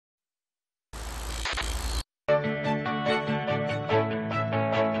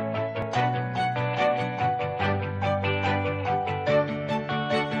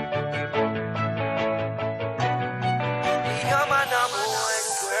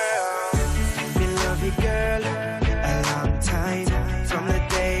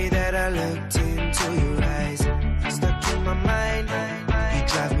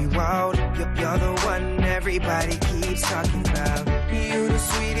everybody keeps talking about. You the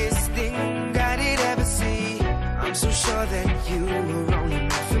sweetest thing I did ever see. I'm so sure that you were only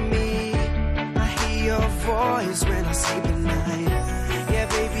meant for me. I hear your voice when I sleep at night. Yeah,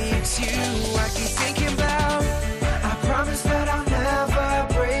 baby, it's you I keep thinking about. I promise that I'll never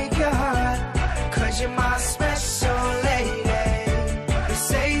break your heart, 'cause you're my special lady. You're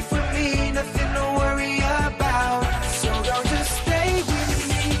safe with me, nothing to worry about. So don't just stay with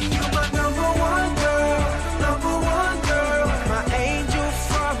me. You're my number one girl, my angel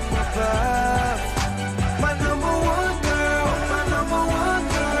from above. My number one girl,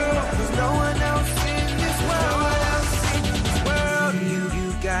 there's no one else in this world. You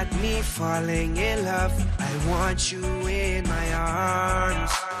got me falling in love. I want you in my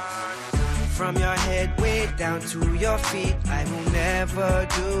arms. From your head way down to your feet, I will never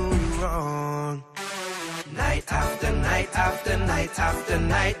do wrong. Night after night after night after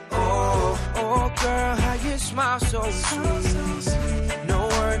night. Oh, oh girl, how you smile so sweet. No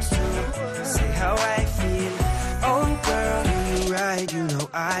words to say how I feel. Oh girl, you right, you know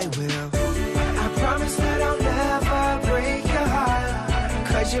I will. I promise that I'll never break your heart,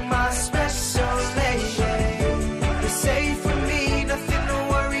 'cause you're my special lady. You're safe for me, nothing to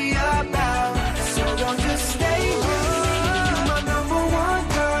worry about. So don't just stay with me. You're my number one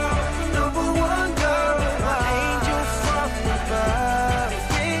girl, my angel from above.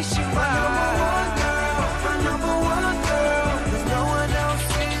 Yes, you're my number one girl, there's no one else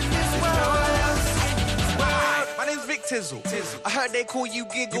in this world. My name's Vic Tizzle. I heard they call you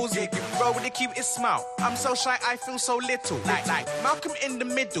Giggles. You roll with the cutest smile. I'm so shy, I feel so little. Like Malcolm in the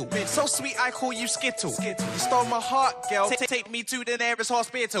middle. So sweet, I call you Skittle. You stole my heart, girl. Take me to the nearest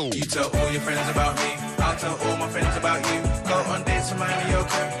hospital. You tell all your friends about me, I'll tell all my friends about you. Go on dates with my your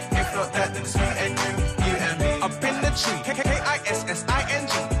crew. If not that, then it's me and you and me. Up in the tree, KISSING.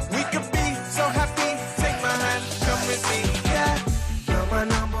 We could be so happy. Take my hand, come with me. Yeah, you're my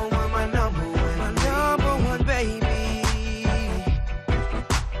number one, baby.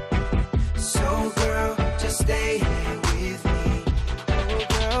 So girl, just stay here with me. Oh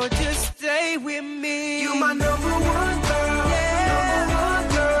girl, just stay with me. You're my number one girl,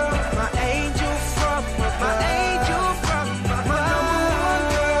 my angel from above. My angel from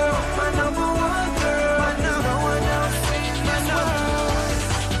above. My number one girl, no one else in this world.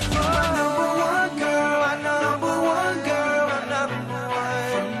 You're my number one girl, my number one girl, my number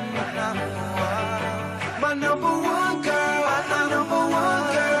one. My number one girl, my number one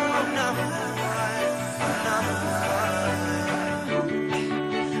girl, my number one.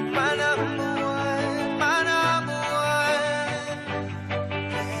 My number one, my number one.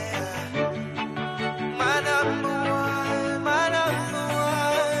 My number one, my number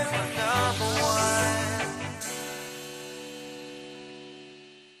one, number one.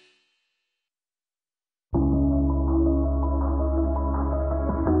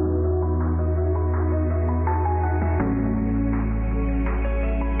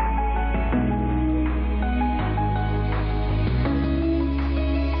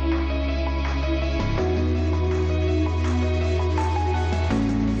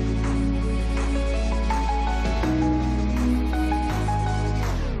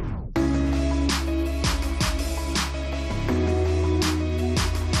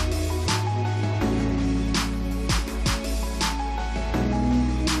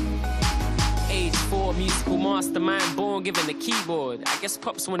 Mastermind born given the keyboard. I guess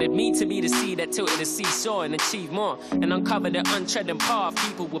Pops wanted me to be the seed that tilted the seesaw and achieve more and uncover the untrodden path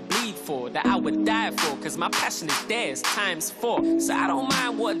people would bleed for, that I would die for, 'cause my passion is theirs ×4. So I don't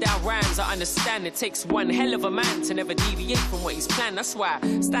mind watered down rhymes. I understand it takes one hell of a man to never deviate from what he's planned. That's why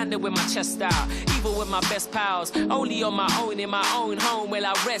standing with my chest out, even with my best pals, only on my own in my own home will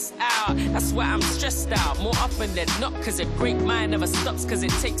I rest out. That's why I'm stressed out more often than not, 'cause a great mind never stops, 'cause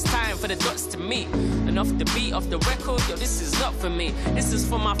it takes time for the dots to meet. And off the beat, off the record, yo, this is not for me. This is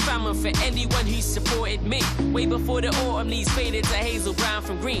for my fam and for anyone who supported me. Way before the autumn leaves faded to hazel brown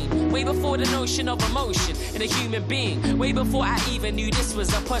from green. Way before the notion of emotion in a human being. Way before I even knew this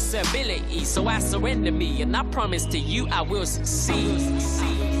was a possibility. So I surrender me and I promise to you I will succeed.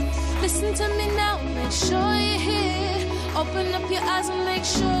 Listen to me now, make sure you hear. Open up your eyes and make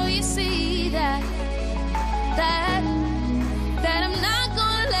sure you see that I'm not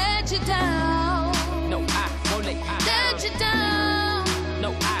gonna let you down. No, I won't let you down.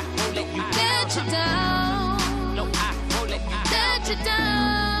 No, I won't let you down. No, I won't let you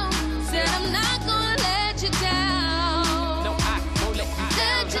down. Said I'm not gonna let you down. No, I won't let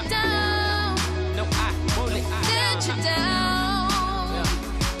you down. No, I won't let you down.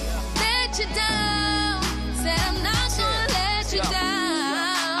 Let you down. Said I'm not gonna let you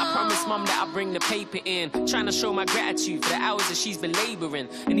down. I promise my mum that I bring the paper in, trying to show my gratitude for the hours that she's been laboring.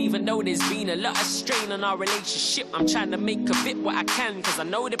 And even though there's been a lot of strain on our relationship, I'm trying to make of it what I can, cause I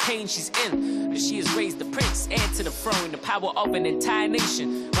know the pain she's in. But she has raised the prince, heir to the throne. The power of an entire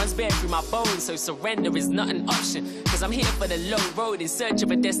nation runs bare through my bones, so surrender is not an option. Cause I'm here for the long road in search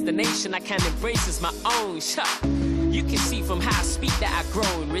of a destination I can embrace as my own. You can see from how I speak that I've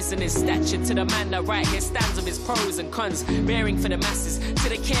grown, risen in stature to the man that right here stands of his pros and cons, bearing for the masses till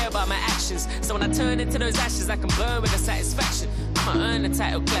they care about my actions. So when I turn into those ashes, I can burn with a satisfaction. I'ma earn the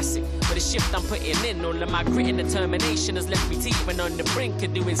title classic, but the shift I'm putting in, all of my grit and determination has left me teetering on the brink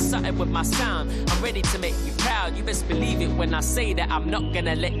of doing something with my sound. I'm ready to make you proud, you best believe it when I say that I'm not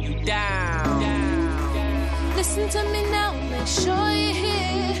gonna let you down. Listen to me now, make sure you hear.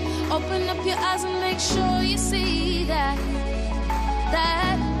 Open up your eyes and make sure you see that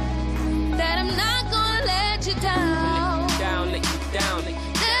I'm not gonna let you down. Let you down, let you down,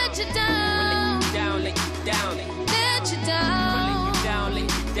 let you down, let you down, let you down, let you down, let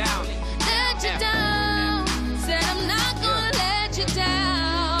you down, let you down. Said I'm not gonna let you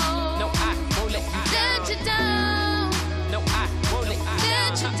down. No, I won't let you down. No, I won't let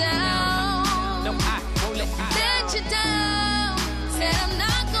you down. No, I won't let you down. Said I'm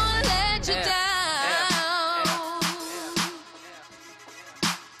not gonna let you down.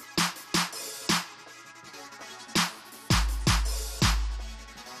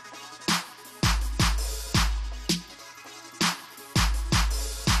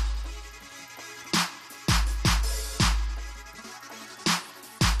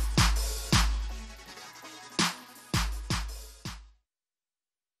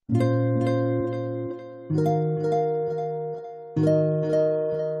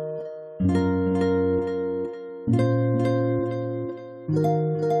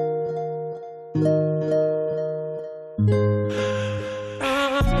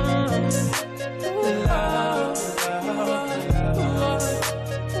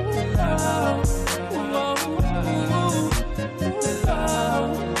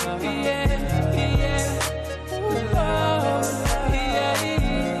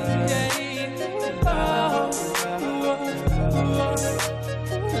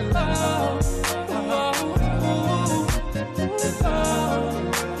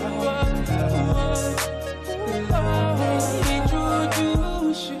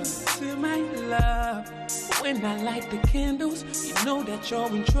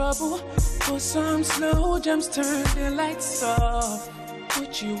 You're in trouble. For some slow jumps, turn the lights off.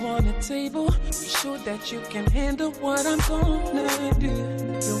 Put you on the table. Be sure that you can handle what I'm gonna do.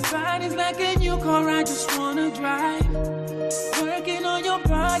 Your body's like a new car, I just wanna drive. Working on your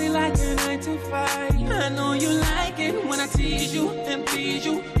body like a 9 to 5. I know you like it when I tease you and please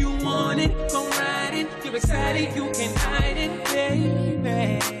you. You want it, come ride it. You're excited, you can hide it,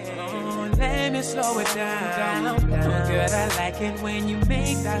 baby. Let me slow it down. Oh, good, I like it when you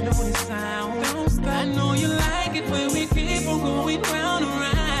make that noise sound. Don't stop. I know you like it when we keep on going round and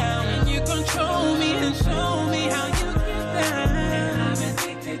round. And you control me and show me how you get down. I'm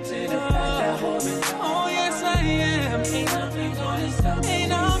addicted to the fact that hold me down. Oh, yes, I am. Ain't nothing gonna stop. Ain't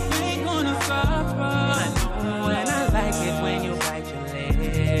nothing gonna stop. I know, and I like it when you bite your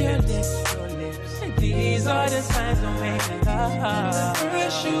lips. Your lips. These are the signs of making love.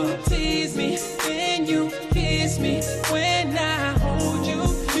 First you tease me, then you kiss me. When I hold you,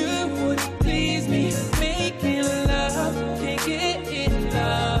 you would please me. Making love, can't get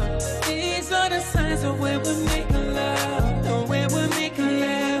enough. These are the signs of when we're making love. When we're making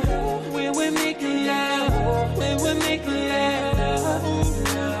love. When we're making love. When we're making love.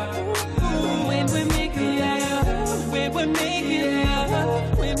 When we're making love. When we're making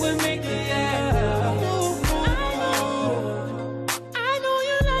love. When we're making love.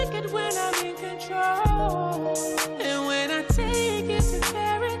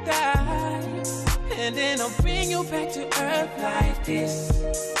 And then I'll bring you back to earth like this.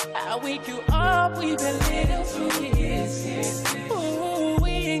 I'll wake you up with a little kiss. Ooh,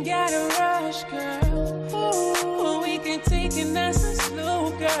 we ain't gotta rush, girl. Ooh, we can take it nice and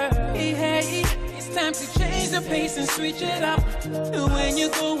slow, girl. Hey, it's time to change the pace and switch it up. And when you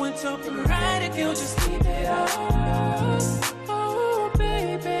go and top and ride it, girl, just keep it up. Oh,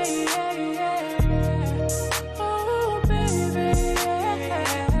 baby, yeah. Oh, baby,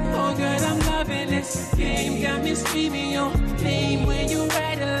 yeah. Oh, girl, I'm loving this game. Got me screaming your name when you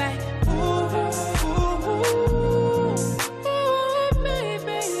ride it like ooh, ooh, ooh. Oh,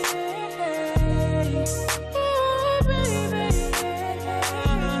 baby, yeah. Oh, baby,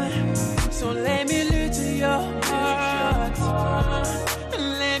 yeah. So let me look to your heart.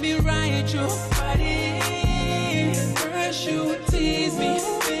 Let me ride your body. First you tease me,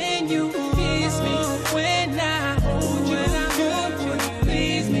 then you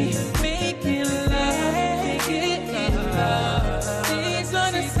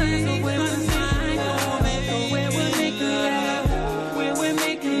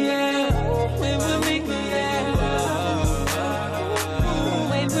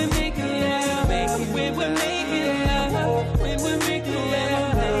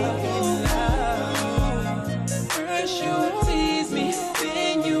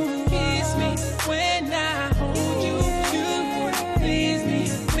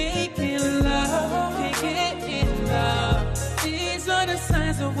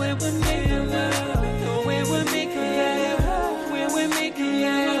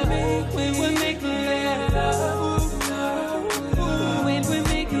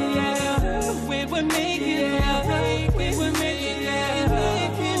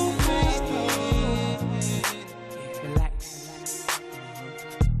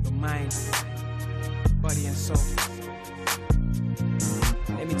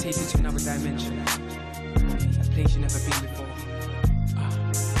take you to another dimension, a place you've never been before.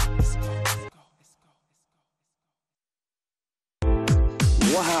 Let's go.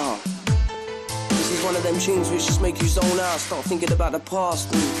 Wow, this is one of them tunes which just make you zone out, start thinking about the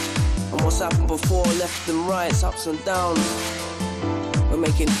past and what's happened before, left and rights, ups and downs. We're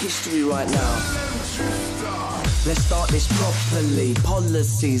making history right now. Let's start this properly.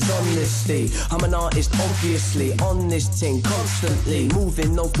 Policies, honesty. I'm an artist, obviously. On this thing, constantly.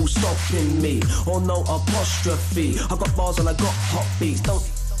 Moving, no full stopping me. Or no apostrophe. I got bars and I got hot beats. Don't.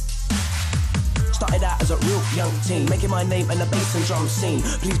 Started out as a real young teen, making my name in the bass and drum scene.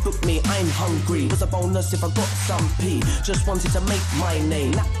 Please book me, I'm hungry. Was a bonus if I got some P. Just wanted to make my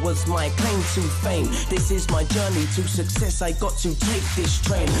name, that was my claim to fame. This is my journey to success, I got to take this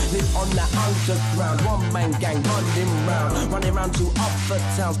train. Live on that underground, one man gang running round to other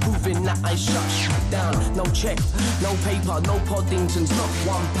towns, proving that I shut down. No check, no paper, no Poddingtons, not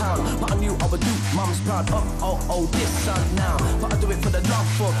 £1. But I knew I would do mum's proud. Oh, this son now. But I do it for the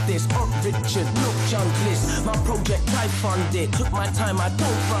love of this. Richard, look, junklist. My project I funded. Took my time, I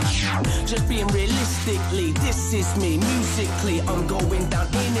don't rush. Just being realistically, this is me. Musically, I'm going down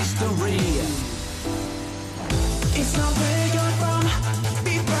in history. It's not where you're from,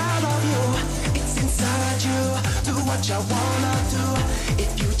 be proud of you. It's inside you, do what you wanna do.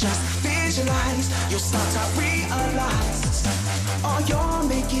 If you just visualize, you'll start to realize. Or you'll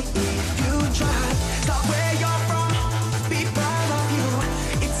make it if you try. It's not where you're from, be proud of you.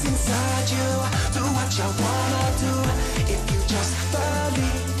 It's inside you, do what you wanna do. If you just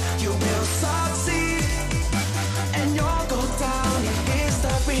believe, you will succeed. And you'll go down in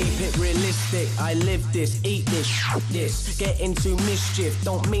history. Keep it realistic, I live this, eat this, get into mischief,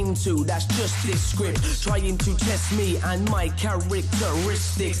 don't mean to, that's just this script, trying to test me and my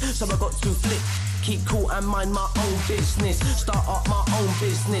characteristics, so I got to flip. Keep cool and mind my own business. Start up my own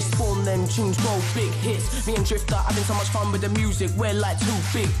business. Spawn them tunes, grow big hits. Me and Drifter having so much fun with the music. We're like two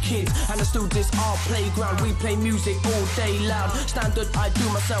big kids. And the studios our playground. We play music all day loud. Standard, I do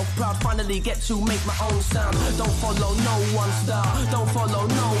myself proud. Finally get to make my own sound. Don't follow no one's style. Don't follow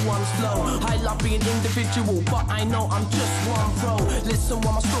no one's flow. I love being individual, but I know I'm just one pro. Listen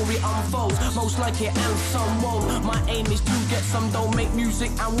while my story unfolds. Most like it and some won't. My aim is to get some dough, make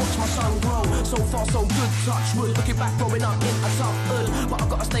music and watch my son grow. So far so good, touch wood. Looking back, growing up in a tough hood, but I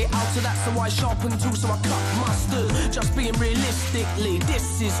gotta stay out of that, so I sharpen too, so I cut mustard. Just being realistically,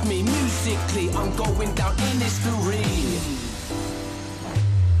 this is me. Musically, I'm going down in history.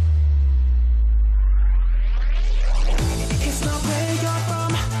 It's not where you're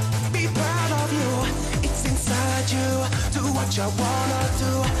from, be proud of you. It's inside you, do what you wanna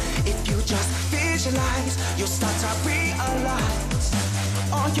do. If you just visualize, you'll start to realize.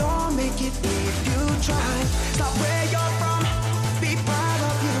 Or you'll make it if you try. It's not where you're from, be proud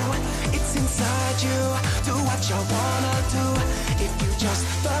of you. It's inside you, do what you wanna do. If you just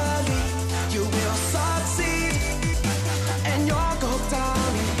believe, you will succeed. And you'll go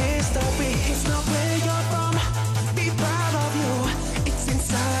down in history. It's not where you're from, be proud of you. It's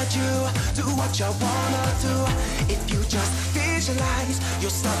inside you, do what you wanna do. If you just visualize, you'll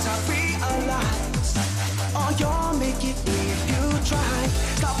start to realize. Or you'll make it if you try.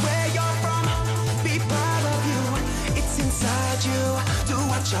 It's not where you're from, be proud of you. It's inside you, do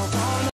what you wanna.